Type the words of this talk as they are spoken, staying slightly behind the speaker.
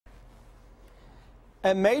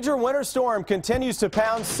A major winter storm continues to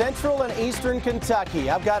pound central and eastern Kentucky.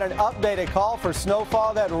 I've got an updated call for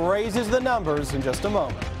snowfall that raises the numbers in just a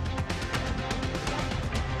moment.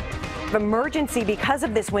 Emergency because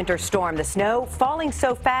of this winter storm. The snow falling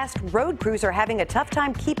so fast, road crews are having a tough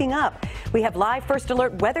time keeping up. We have live First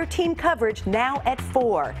Alert weather team coverage now at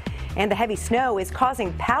 4. And the heavy snow is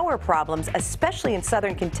causing power problems, especially in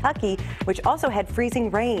southern Kentucky, which also had freezing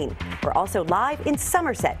rain. We're also live in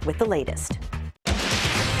Somerset with the latest.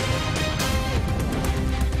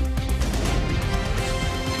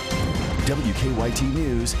 WKYT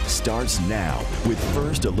News starts now with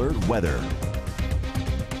First Alert Weather.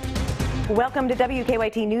 Welcome to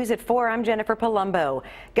WKYT News at 4. I'm Jennifer Palumbo.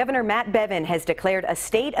 Governor Matt Bevin has declared a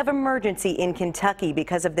state of emergency in Kentucky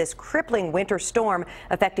because of this crippling winter storm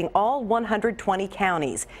affecting all 120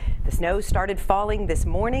 counties. The snow started falling this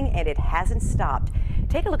morning and it hasn't stopped.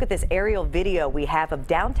 Take a look at this aerial video we have of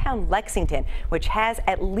downtown Lexington, which has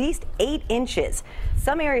at least 8 inches.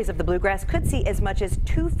 Some areas of the bluegrass could see as much as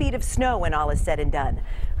 2 feet of snow when all is said and done.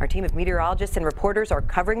 Our team of meteorologists and reporters are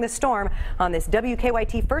covering the storm on this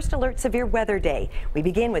WKYT First Alert Severe Weather Day. We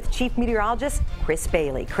begin with Chief Meteorologist Chris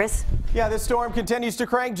Bailey. Chris? Yeah, this storm continues to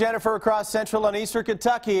crank, Jennifer, across central and eastern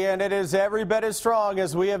Kentucky, and it is every bit as strong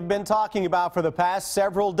as we have been talking about for the past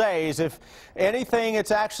several days. If anything,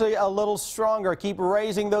 it's actually a little stronger. Keep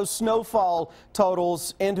raising those snowfall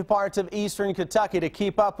totals into parts of eastern Kentucky to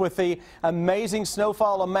keep up with the amazing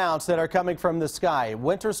snowfall amounts that are coming from the sky.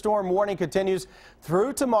 Winter storm warning continues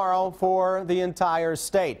through tomorrow for the entire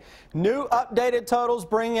state. New updated totals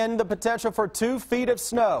bring in the potential for 2 feet of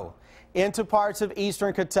snow into parts of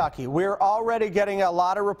eastern Kentucky. We're already getting a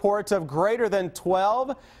lot of reports of greater than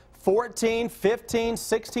 12, 14, 15,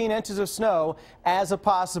 16 inches of snow as a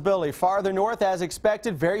possibility. Farther north, as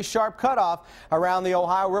expected, very sharp cutoff around the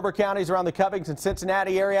Ohio River counties, around the Covington,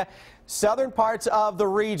 Cincinnati area. Southern parts of the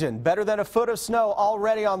region, better than a foot of snow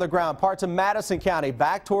already on the ground. Parts of Madison County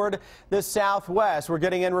back toward the southwest. We're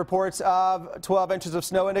getting in reports of 12 inches of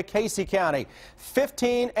snow into Casey County.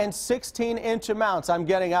 15 and 16 inch amounts I'm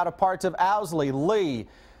getting out of parts of Owsley, Lee,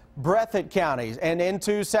 Breathitt counties and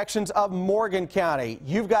into sections of Morgan County.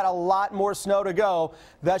 You've got a lot more snow to go.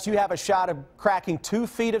 Thus, you have a shot of cracking 2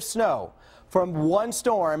 feet of snow from one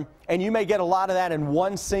storm, and you may get a lot of that in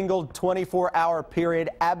one single 24-hour period.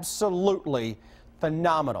 Absolutely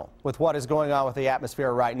phenomenal with what is going on with the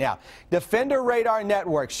atmosphere right now. Defender Radar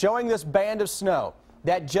Network showing this band of snow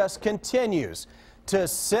that just continues to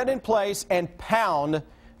sit in place and pound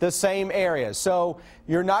the same areas. So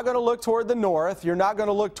you're not going to look toward the north. You're not going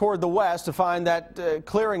to look toward the west to find that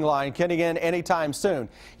clearing line coming in anytime soon.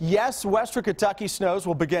 Yes, western Kentucky snows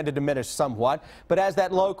will begin to diminish somewhat, but as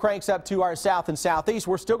that low cranks up to our south and southeast,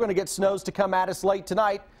 we're still going to get snows to come at us late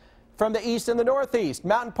tonight from the east and the northeast.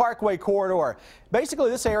 Mountain Parkway corridor. Basically,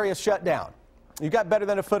 this area is shut down. You've got better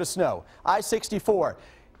than a foot of snow. I-64.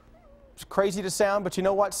 It's crazy to sound, but you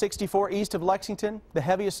know what? 64 east of Lexington, the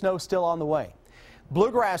heaviest snow is still on the way.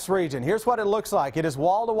 Bluegrass region, here's what it looks like. It is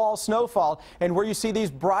wall-to-wall snowfall, and where you see these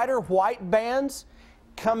brighter white bands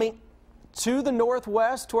coming to the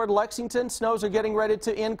northwest toward Lexington, snows are getting ready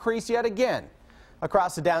to increase yet again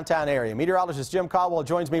across the downtown area. Meteorologist Jim Caldwell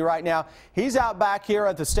joins me right now. He's out back here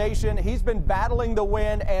at the station. He's been battling the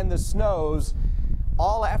wind and the snows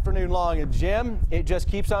all afternoon long, and Jim, it just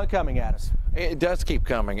keeps on coming at us. It does keep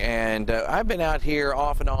coming, and I've been out here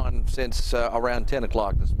off and on since around 10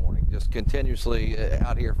 o'clock this morning, just continuously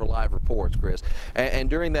out here for live reports, Chris. And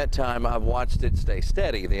during that time, I've watched it stay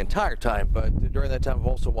steady the entire time, but during that time, I've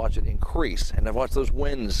also watched it increase, and I've watched those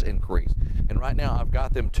winds increase. And right now, I've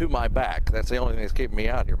got them to my back. That's the only thing that's keeping me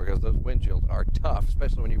out here, because those wind chills are tough,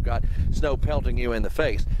 especially when you've got snow pelting you in the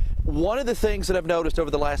face. One of the things that I've noticed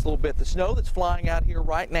over the last little bit, the snow that's flying out here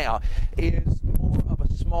right now is more of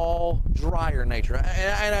a small, drier nature.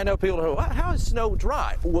 And I know people go, how is snow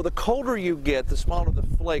dry? Well, the colder you get, the smaller the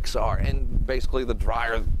flakes are, and basically the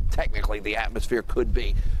drier, technically, the atmosphere could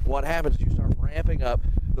be. What happens is you start ramping up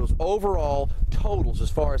those overall totals as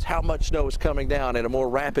far as how much snow is coming down at a more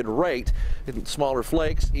rapid rate. Smaller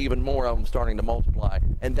flakes, even more of them starting to multiply.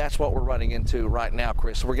 And that's what we're running into right now,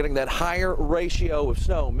 Chris. So we're getting that higher ratio of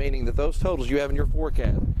snow, meaning that those totals you have in your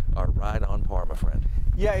forecast are right on par, my friend.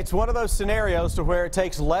 Yeah, it's one of those scenarios to where it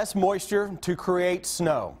takes less moisture to create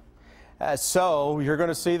snow. So you're going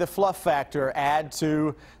to see the fluff factor add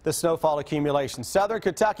to the snowfall accumulation. Southern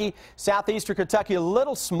Kentucky, southeastern Kentucky, a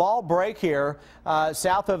little small break here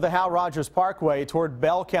south of the Hal Rogers Parkway toward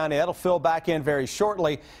Bell County. That'll fill back in very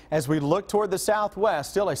shortly as we look toward the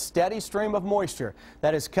southwest. Still a steady stream of moisture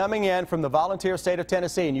that is coming in from the volunteer state of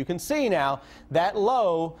Tennessee. And you can see now that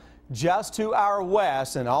low just to our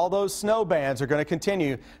west, and all those snow bands are going to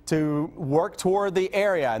continue to work toward the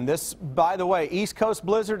area. And this, by the way, East Coast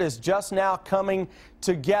blizzard is just now coming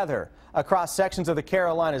together across sections of the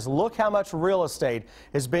Carolinas. Look how much real estate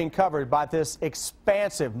is being covered by this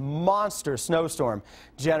expansive monster snowstorm.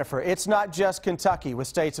 Jennifer, it's not just Kentucky with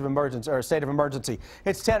states of emergency or state of emergency.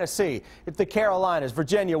 It's Tennessee, it's the Carolinas,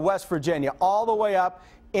 Virginia, West Virginia, all the way up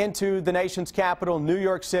into the nation's capital, New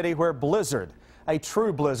York City, where blizzard, a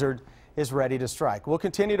true blizzard, is ready to strike. We'll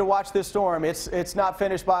continue to watch this storm. It's not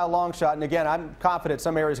finished by a long shot, and again, I'm confident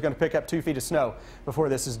some areas are going to pick up 2 feet of snow before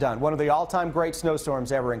this is done. One of the all-time great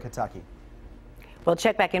snowstorms ever in Kentucky. We'll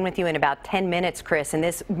check back in with you in about 10 minutes, Chris. And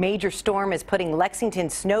this major storm is putting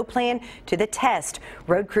Lexington's snow plan to the test.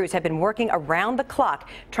 Road crews have been working around the clock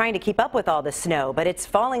trying to keep up with all the snow, but it's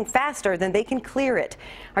falling faster than they can clear it.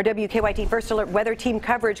 Our WKYT First Alert weather team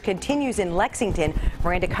coverage continues in Lexington.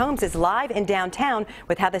 Miranda Combs is live in downtown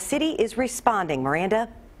with how the city is responding. Miranda?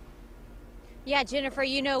 Yeah, Jennifer,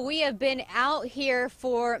 you know, we have been out here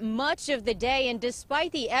for much of the day, and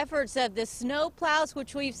despite the efforts of the snow plows,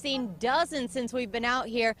 which we've seen dozens since we've been out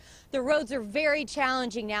here, the roads are very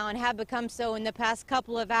challenging now and have become so in the past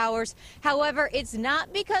couple of hours. However, it's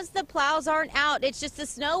not because the plows aren't out. It's just the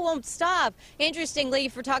snow won't stop. Interestingly,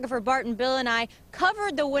 photographer Barton Bill and I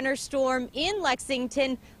covered the winter storm in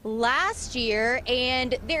Lexington last year,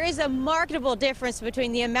 and there is a marketable difference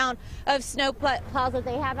between the amount of snow plows that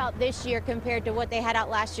they have out this year compared to what they had out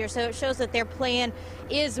last year. So it shows that their plan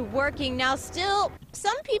is working. Now, still,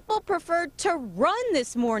 some people preferred to run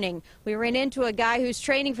this morning. We ran into a guy who's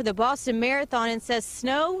training for the Boston Marathon and says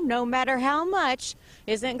snow, no matter how much,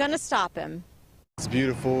 isn't going to stop him. It's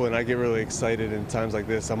beautiful, and I get really excited in times like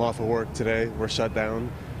this. I'm off of work today. We're shut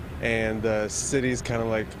down, and the city's kind of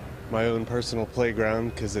like my own personal playground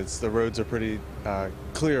because the roads are pretty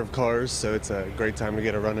clear of cars, so it's a great time to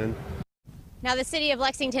get a run in. Now, the city of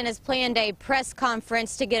Lexington has planned a press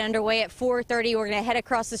conference to get underway at 4:30. We're going to head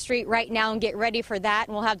across the street right now and get ready for that,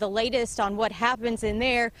 and we'll have the latest on what happens in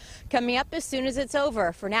there coming up as soon as it's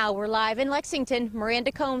over. For now, we're live in Lexington.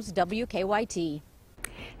 Miranda Combs, WKYT.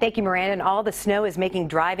 Thank you, Miranda. And all the snow is making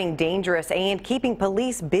driving dangerous and keeping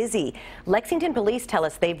police busy. Lexington police tell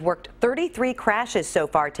us they've worked 33 crashes so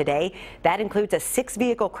far today. That includes a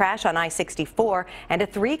 6-vehicle crash on I-64 and a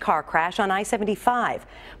 3-car crash on I-75.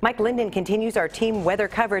 Mike Linden continues our team weather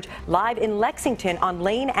coverage live in Lexington on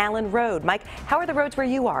Lane Allen Road. Mike, how are the roads where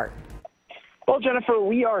you are? Well, Jennifer,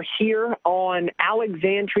 we are here on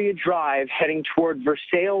Alexandria Drive heading toward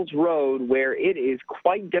Versailles Road, where it is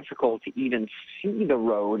quite difficult to even see the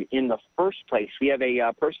road in the first place. We have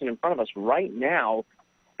a person in front of us right now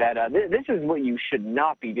that this is what you should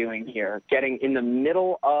not be doing here, getting in the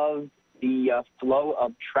middle of the flow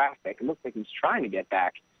of traffic. It looks like he's trying to get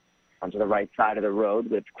back onto the right side of the road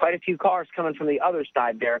with quite a few cars coming from the other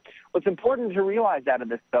side there. What's important to realize out of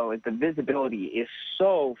this, though, is the visibility is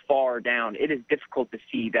so far down. It is difficult to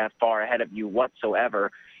see that far ahead of you whatsoever.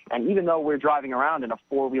 And even though we're driving around in a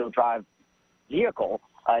 4-wheel drive vehicle,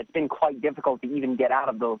 it's been quite difficult to even get out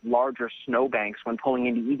of those larger snowbanks when pulling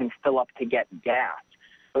in to even fill up to get gas.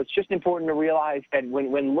 So it's just important to realize that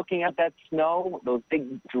when looking at that snow, those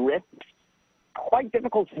big drifts, quite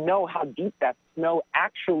difficult to know how deep that snow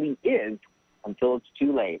actually is until it's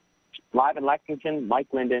too late. Live in Lexington, Mike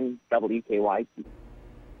Linden, WKYT.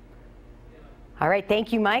 All right,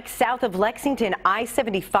 thank you, Mike. South of Lexington,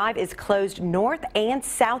 I-75 is closed north and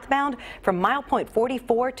southbound from milepoint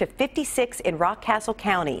 44 to 56 in Rockcastle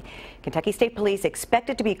County. Kentucky State Police expect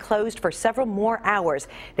it to be closed for several more hours.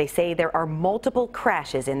 They say there are multiple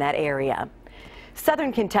crashes in that area.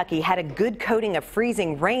 Southern Kentucky had a good coating of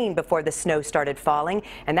freezing rain before the snow started falling,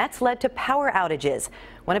 and that's led to power outages.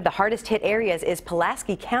 One of the hardest hit areas is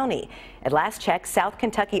Pulaski County. At last check, South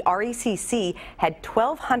Kentucky RECC had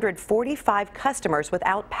 1,245 customers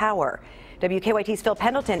without power. WKYT's Phil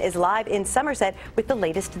Pendleton is live in Somerset with the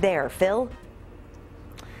latest there. Phil?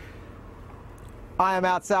 I am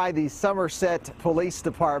outside the Somerset Police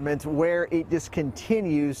Department where it just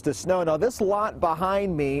continues to snow. Now, this lot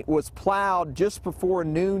behind me was plowed just before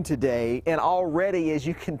noon today, and already, as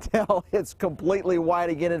you can tell, it's completely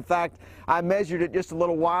white again. In fact, I measured it just a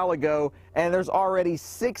little while ago, and there's already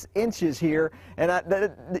 6 inches here. And,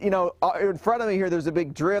 you know, in front of me here, there's a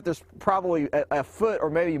big drift. There's probably a foot or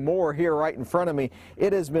maybe more here right in front of me.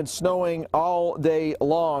 It has been snowing all day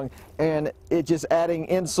long, and it's just adding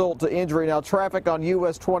insult to injury. Now, traffic on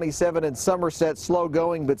US 27 in Somerset, slow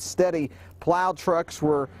going but steady. Plow trucks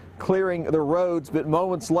were clearing the roads, but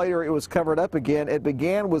moments later it was covered up again. It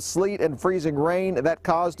began with sleet and freezing rain that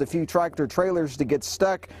caused a few tractor trailers to get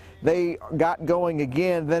stuck. they got going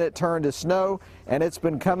again. Then it turned to snow, and it's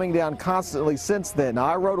been coming down constantly since then. Now,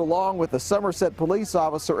 I rode along with a Somerset police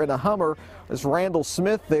officer in a Hummer. There's Randall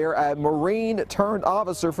Smith there, a Marine turned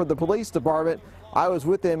officer for the police department. I was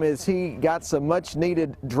with him as he got some much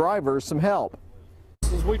needed drivers some help.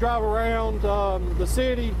 As we drive around the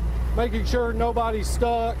city, making sure nobody's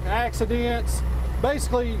stuck, accidents,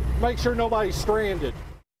 basically make sure nobody's stranded.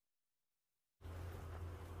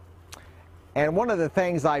 And one of the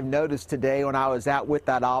things I've noticed today when I was out with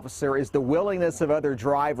that officer is the willingness of other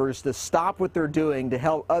drivers to stop what they're doing to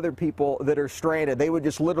help other people that are stranded. They would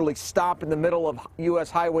just literally stop in the middle of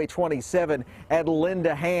U.S. Highway 27 and lend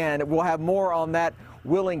a hand. We'll have more on that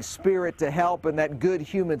willing spirit to help and that good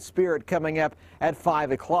human spirit coming up at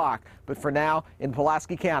 5 o'clock. But for now, in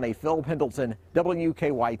Pulaski County, Phil Pendleton,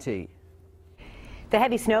 WKYT. The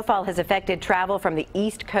heavy snowfall has affected travel from the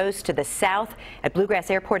East Coast to the south. At Bluegrass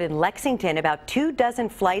Airport in Lexington, about 24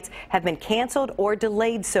 flights have been canceled or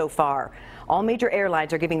delayed so far. All major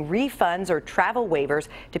airlines are giving refunds or travel waivers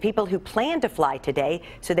to people who plan to fly today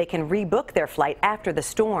so they can rebook their flight after the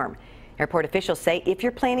storm. Airport officials say if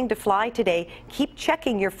you're planning to fly today, keep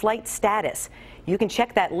checking your flight status. You can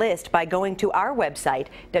check that list by going to our website,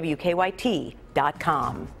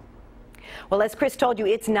 WKYT.com. Well, as Chris told you,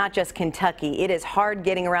 it's not just Kentucky. It is hard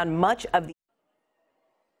getting around much of the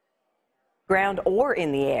ground or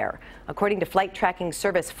in the air. According to flight tracking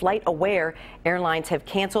service Flight Aware, airlines have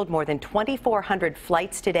canceled more than 2,400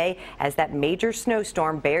 flights today as that major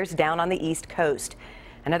snowstorm bears down on the East Coast.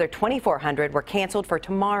 Another 2,400 were canceled for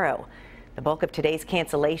tomorrow. The bulk of today's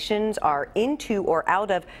cancellations are into or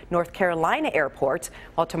out of North Carolina airports,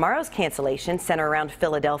 while tomorrow's cancellations center around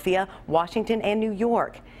Philadelphia, Washington, and New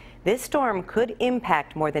York. This storm could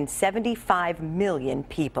impact more than 75 million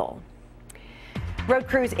people. Road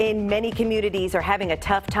crews in many communities are having a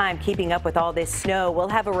tough time keeping up with all this snow. We'll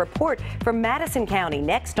have a report from Madison County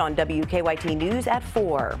next on WKYT News at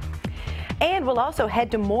 4. And we'll also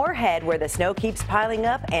head to Moorhead, where the snow keeps piling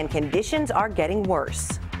up and conditions are getting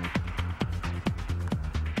worse.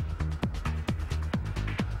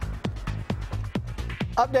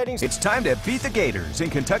 Updating. It's time to beat the Gators in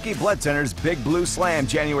Kentucky Blood Center's Big Blue Slam,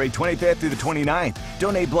 January 25th through the 29th.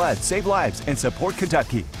 Donate blood, save lives, and support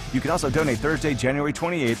Kentucky. You can also donate Thursday, January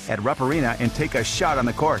 28th at Rupp Arena and take a shot on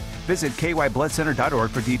the court. Visit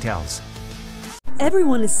kybloodcenter.org for details.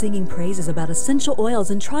 Everyone is singing praises about essential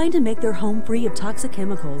oils and trying to make their home free of toxic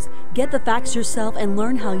chemicals. Get the facts yourself and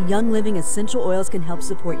learn how Young Living essential oils can help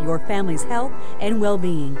support your family's health and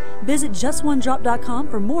well-being. Visit justonedrop.com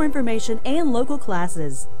for more information and local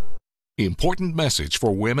classes. Important message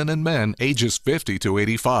for women and men ages 50 to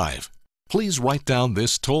 85. Please write down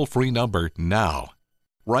this toll-free number now.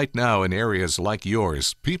 Right now in areas like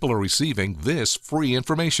yours, people are receiving this free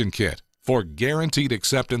information kit for guaranteed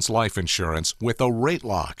acceptance life insurance with a rate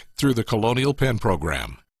lock through the Colonial Penn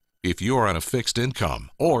program. If you are on a fixed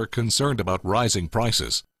income or concerned about rising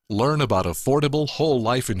prices, learn about affordable whole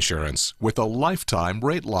life insurance with a lifetime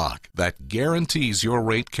rate lock that guarantees your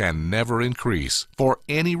rate can never increase for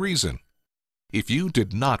any reason. If you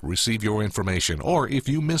did not receive your information or if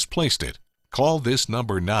you misplaced it, call this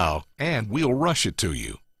number now and we'll rush it to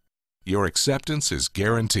you. Your acceptance is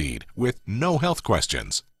guaranteed with no health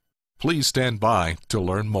questions. Please stand by to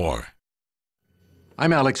learn more.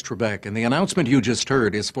 I'm Alex Trebek, and the announcement you just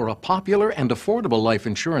heard is for a popular and affordable life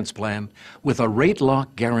insurance plan with a rate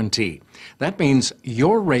lock guarantee. That means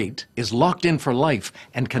your rate is locked in for life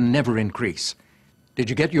and can never increase. Did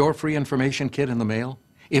you get your free information kit in the mail?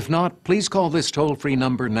 If not, please call this toll-free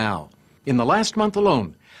number now. In the last month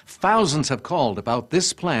alone, thousands have called about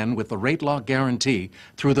this plan with the rate lock guarantee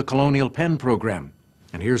through the Colonial Penn program.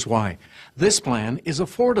 And here's why. This plan is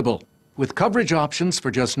affordable, with coverage options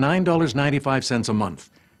for just $9.95 a month.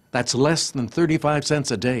 That's less than 35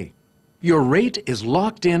 cents a day. Your rate is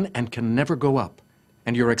locked in and can never go up.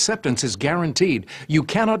 And your acceptance is guaranteed. You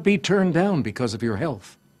cannot be turned down because of your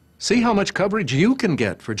health. See how much coverage you can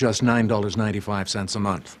get for just $9.95 a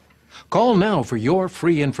month. Call now for your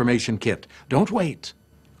free information kit. Don't wait.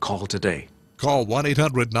 Call today. Call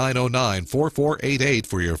 1-800-909-4488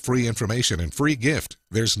 for your free information and free gift.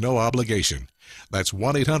 There's no obligation. That's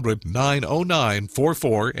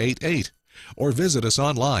 1-800-909-4488. Or visit us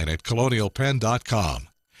online at colonialpenn.com.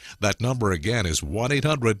 That number again is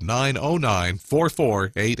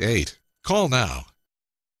 1-800-909-4488. Call now.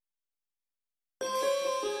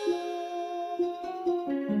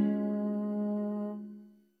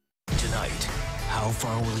 Tonight, how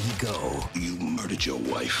far will he go? You murdered your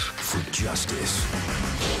wife. For justice.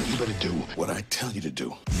 You better do what I tell you to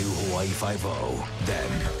do. New Hawaii Five-0. Then,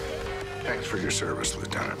 Thanks for your service,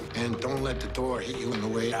 Lieutenant. And don't let the door hit you on the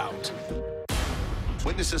way out.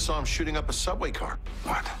 Witnesses saw him shooting up a subway car.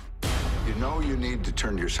 What? You know you need to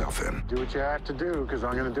turn yourself in. Do what you have to do, because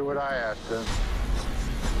I'm going to do what I have to.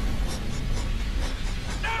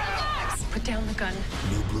 Put down the gun.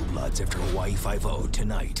 New Blue Bloods after Hawaii 5-0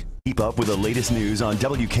 tonight. Keep up with the latest news on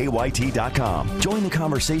WKYT.com. Join the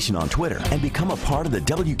conversation on Twitter and become a part of the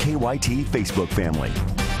WKYT Facebook family.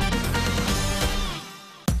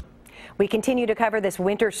 We continue to cover this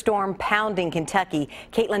winter storm pounding Kentucky.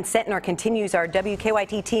 Caitlin Sentner continues our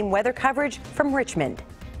WKYT team weather coverage from Richmond.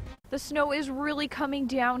 The snow is really coming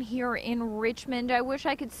down here in Richmond. I wish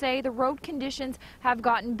I could say the road conditions have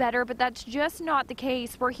gotten better, but that's just not the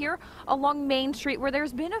case. We're here along Main Street where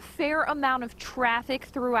there's been a fair amount of traffic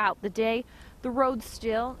throughout the day. The road's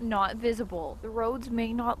still not visible. The roads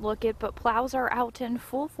may not look it, but plows are out in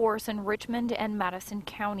full force in Richmond and Madison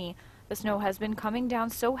County. The snow has been coming down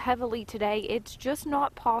so heavily today, it's just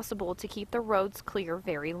not possible to keep the roads clear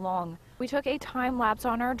very long. We took a time lapse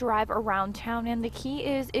on our drive around town, and the key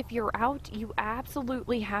is if you're out, you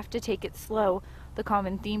absolutely have to take it slow. The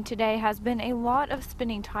common theme today has been a lot of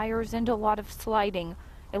spinning tires and a lot of sliding.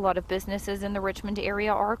 A lot of businesses in the Richmond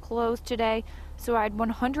area are closed today, so I'd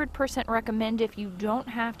 100% recommend if you don't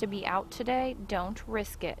have to be out today, don't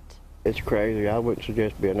risk it. It's crazy. I wouldn't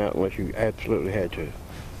suggest being out unless you absolutely had to.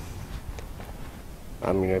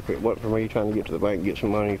 I mean, if it wasn't for me trying to get to the bank and get some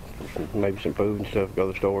money, maybe some food and stuff, go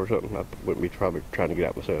to the store or something, I wouldn't be probably trying to get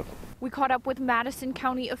out myself. We caught up with Madison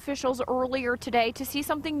County officials earlier today to see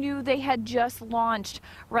something new they had just launched.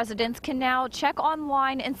 Residents can now check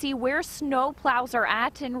online and see where snow plows are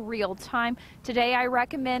at in real time. Today, I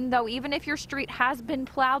recommend, though, even if your street has been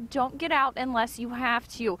plowed, don't get out unless you have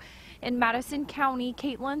to. In Madison County,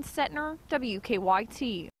 Caitlin Sentner,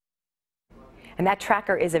 WKYT. And that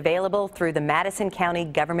tracker is available through the Madison County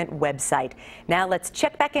government website. Now let's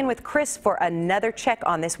check back in with Chris for another check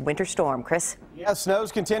on this winter storm. Chris? Yeah,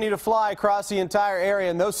 snows continue to fly across the entire area,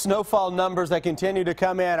 and those snowfall numbers that continue to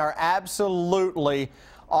come in are absolutely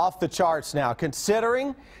off the charts now,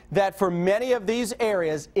 considering that for many of these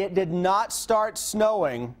areas, it did not start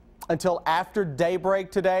snowing until after daybreak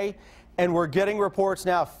today, and we're getting reports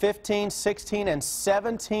now of 15, 16, and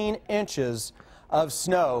 17 inches of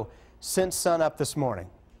snow since sunup this morning.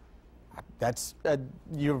 That's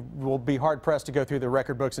you will be hard-pressed to go through the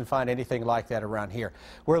record books and find anything like that around here.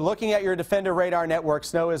 We're looking at your Defender radar network.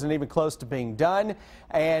 Snow isn't even close to being done,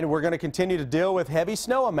 and we're going to continue to deal with heavy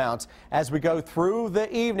snow amounts as we go through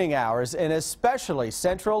the evening hours, and especially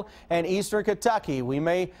central and eastern Kentucky. We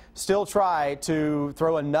may still try to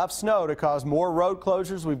throw enough snow to cause more road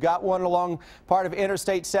closures. We've got one along part of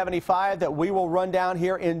Interstate 75 that we will run down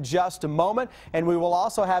here in just a moment, and we will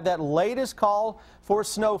also have that latest call for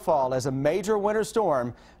snowfall as a major winter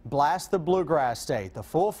storm blasts the Bluegrass State. The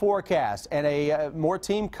full forecast and more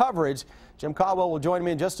team coverage. Jim Caldwell will join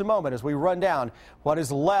me in just a moment as we run down what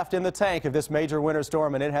is left in the tank of this major winter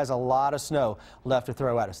storm, and it has a lot of snow left to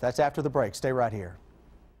throw at us. That's after the break. Stay right here.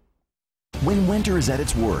 When winter is at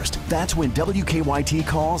its worst, that's when WKYT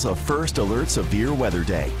calls a First Alert Severe Weather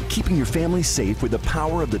Day, keeping your family safe with the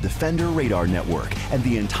power of the Defender Radar Network and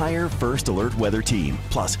the entire First Alert Weather team,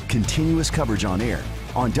 plus continuous coverage on air,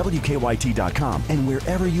 on WKYT.com, and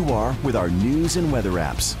wherever you are with our news and weather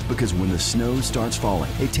apps. Because when the snow starts falling,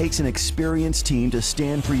 it takes an experienced team to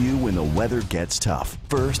stand for you when the weather gets tough.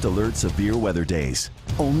 First Alert Severe Weather Days,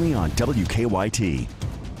 only on WKYT.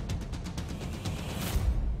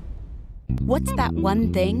 What's that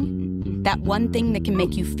one thing? That one thing that can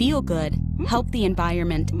make you feel good, help the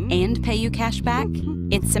environment, and pay you cash back?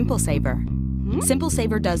 It's Simple Saver. Simple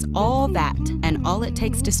Saver does all that, and all it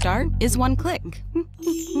takes to start is one click.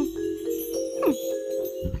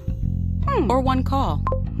 Or one call.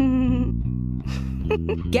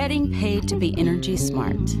 Getting paid to be energy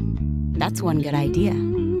smart. That's one good idea.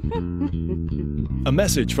 A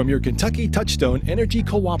message from your Kentucky Touchstone Energy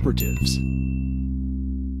Cooperatives.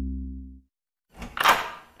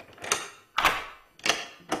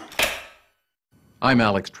 I'm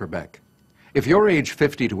Alex Trebek. If you're age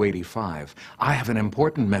 50 to 85, I have an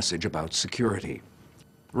important message about security.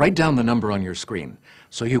 Write down the number on your screen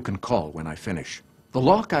so you can call when I finish. The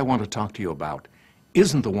lock I want to talk to you about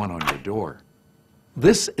isn't the one on your door.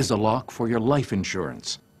 This is a lock for your life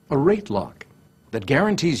insurance, a rate lock that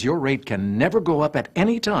guarantees your rate can never go up at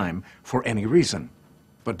any time for any reason.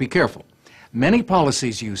 But be careful. Many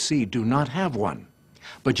policies you see do not have one.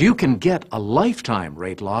 But you can get a lifetime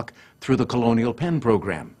rate lock through the Colonial Penn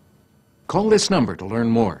program. Call this number to learn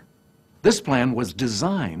more. This plan was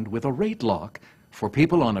designed with a rate lock for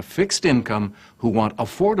people on a fixed income who want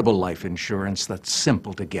affordable life insurance that's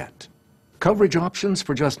simple to get. Coverage options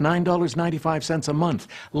for just $9.95 a month,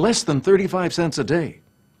 less than 35 cents a day.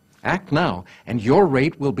 Act now, and your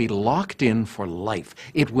rate will be locked in for life.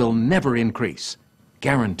 It will never increase.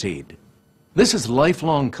 Guaranteed. This is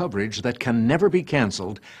lifelong coverage that can never be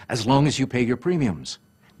canceled as long as you pay your premiums.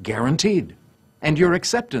 Guaranteed. And your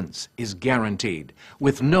acceptance is guaranteed,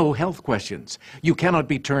 with no health questions. You cannot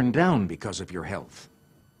be turned down because of your health.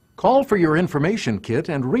 Call for your information kit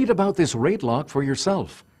and read about this rate lock for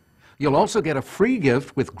yourself. You'll also get a free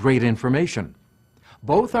gift with great information.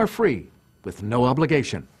 Both are free, with no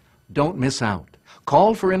obligation. Don't miss out.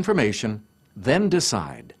 Call for information, then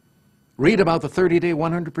decide. Read about the 30-day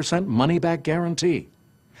 100% money-back guarantee.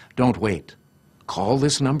 Don't wait. Call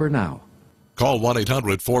this number now. Call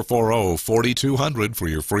 1-800-440-4200 for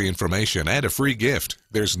your free information and a free gift.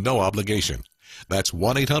 There's no obligation. That's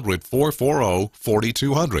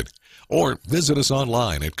 1-800-440-4200. Or visit us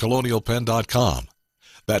online at colonialpenn.com.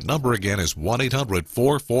 That number again is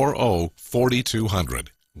 1-800-440-4200.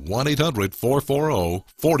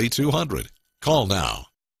 1-800-440-4200. Call now.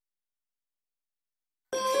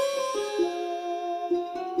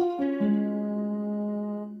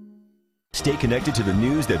 Stay connected to the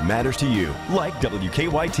news that matters to you, like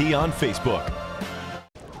WKYT on Facebook.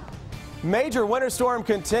 Major winter storm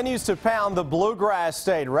continues to pound the Bluegrass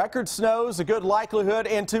State. Record snows, a good likelihood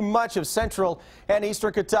into much of central and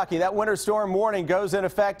eastern Kentucky. That winter storm warning goes in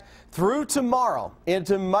effect through tomorrow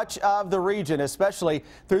into much of the region, especially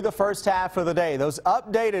through the first half of the day. Those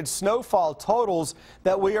updated snowfall totals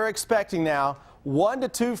that we are expecting now, 1 to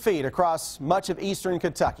 2 feet across much of eastern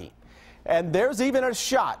Kentucky. And there's even a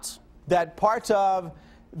shot that parts of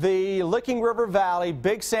the Licking River Valley,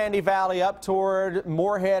 Big Sandy Valley up toward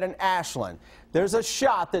Moorhead and Ashland, there's a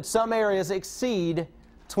shot that some areas exceed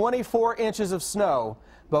 24 inches of snow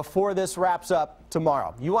before this wraps up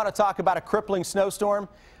tomorrow. You want to talk about a crippling snowstorm?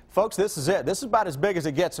 Folks, this is it. This is about as big as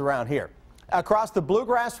it gets around here. Across the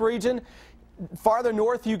Bluegrass region, farther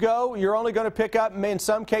north you go, you're only going to pick up, in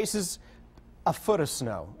some cases, a foot of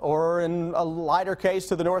snow, or in a lighter case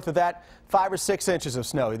to the north of that, 5 or 6 inches of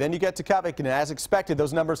snow. Then you get to Covington, and as expected,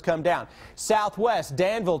 those numbers come down. Southwest,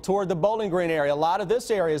 Danville toward the Bowling Green area, a lot of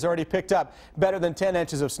this area has already picked up better than 10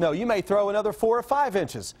 inches of snow. You may throw another 4 or 5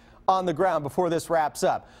 inches on the ground before this wraps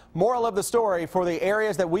up. Moral of the story, for the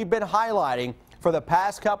areas that we've been highlighting for the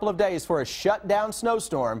past couple of days for a shutdown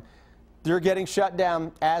snowstorm, they're getting shut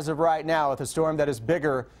down as of right now with a storm that is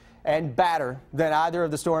bigger and badder than either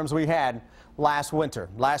of the storms we had last winter,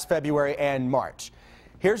 last February and March.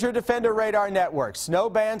 Here's your Defender Radar Network. Snow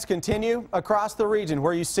bands continue across the region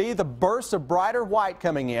where you see the bursts of brighter white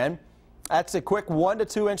coming in. That's a quick 1 to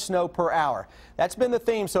 2 inch snow per hour. That's been the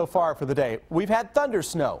theme so far for the day. We've had thunder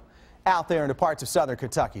snow out there in the parts of southern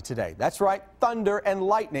Kentucky today. That's right, thunder and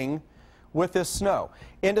lightning with this snow.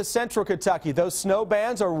 Into central Kentucky, those snow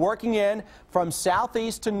bands are working in from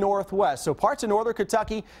southeast to northwest. So parts of northern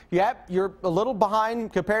Kentucky, you're a little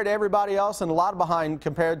behind compared to everybody else and a lot behind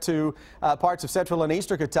compared to parts of central and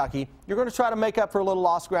eastern Kentucky. You're going to try to make up for a little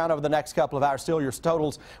lost ground over the next couple of hours. Still, your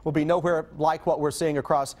totals will be nowhere like what we're seeing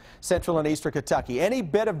across central and eastern Kentucky. Any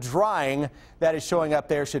bit of drying that is showing up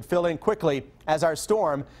there should fill in quickly as our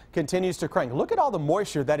storm continues to crank. Look at all the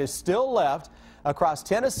moisture that is still left across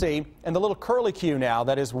Tennessee and the little curlicue now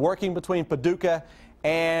that is working between Paducah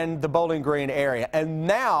and the Bowling Green area. And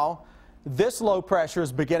now this low pressure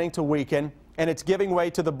is beginning to weaken and it's giving way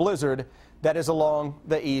to the blizzard that is along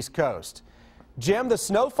the East Coast. Jim, the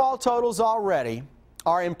snowfall totals already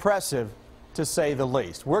are impressive to say the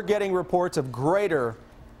least. We're getting reports of greater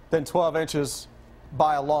than 12 inches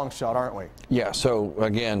by a long shot, aren't we? Yeah, so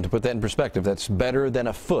again, to put that in perspective, that's better than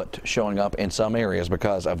a foot showing up in some areas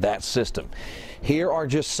because of that system. Here are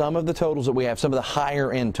just some of the totals that we have, some of the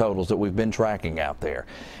higher end totals that we've been tracking out there.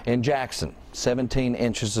 In Jackson, 17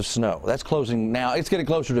 inches of snow. That's closing now. It's getting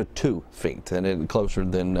closer to 2 feet and closer to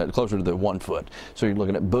the 1 foot. So you're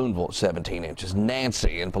looking at Booneville at 17 inches,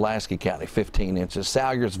 Nancy in Pulaski County 15 inches,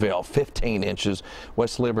 Salyersville 15 inches,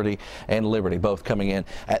 West Liberty and Liberty both coming in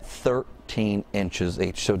at 13 inches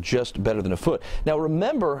each, so just better than a foot. Now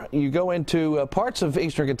remember, you go into parts of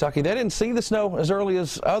eastern Kentucky, they didn't see the snow as early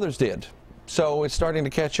as others did. So it's starting to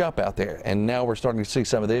catch up out there, and now we're starting to see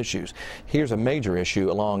some of the issues. Here's a major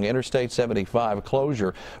issue along Interstate 75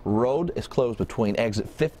 closure. Road is closed between exit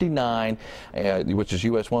 59, which is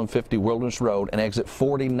US 150 Wilderness Road, and exit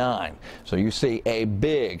 49. So you see a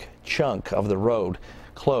big chunk of the road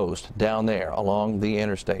closed down there along the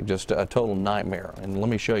interstate. Just a total nightmare. And let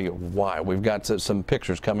me show you why. We've got some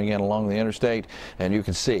pictures coming in along the interstate, and you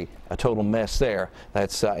can see a total mess there.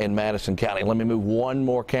 That's in Madison County. Let me move one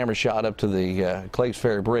more camera shot up to the Clays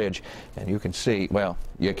Ferry Bridge, and you can see, well,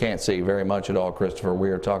 you can't see very much at all, Christopher.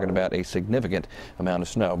 We are talking about a significant amount of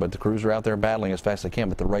snow, but the crews are out there battling as fast as they can,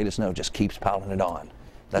 but the rate of snow just keeps piling it on.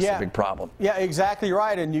 That's the big problem. Yeah, exactly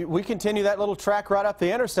right. And we continue that little track right up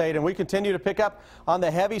the interstate, and we continue to pick up on the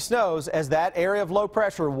heavy snows as that area of low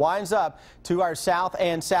pressure winds up to our south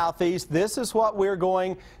and southeast. This is what we're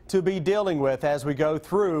going to be dealing with as we go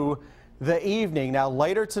through the evening. Now,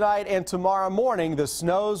 later tonight and tomorrow morning, the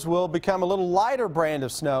snows will become a little lighter brand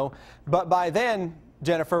of snow. But by then,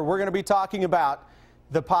 Jennifer, we're going to be talking about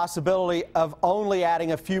the possibility of only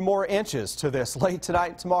adding a few more inches to this late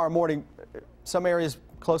tonight and tomorrow morning. Some areas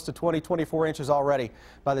close to 24 inches already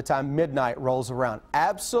by the time midnight rolls around.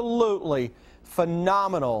 Absolutely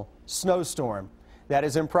phenomenal snowstorm that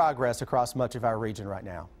is in progress across much of our region right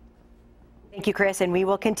now. Thank you, Chris, and we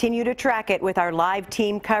will continue to track it with our live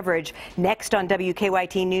team coverage next on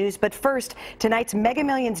WKYT News. But first, tonight's Mega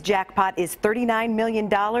Millions jackpot is $39 million,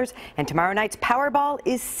 and tomorrow night's Powerball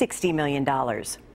is $60 million.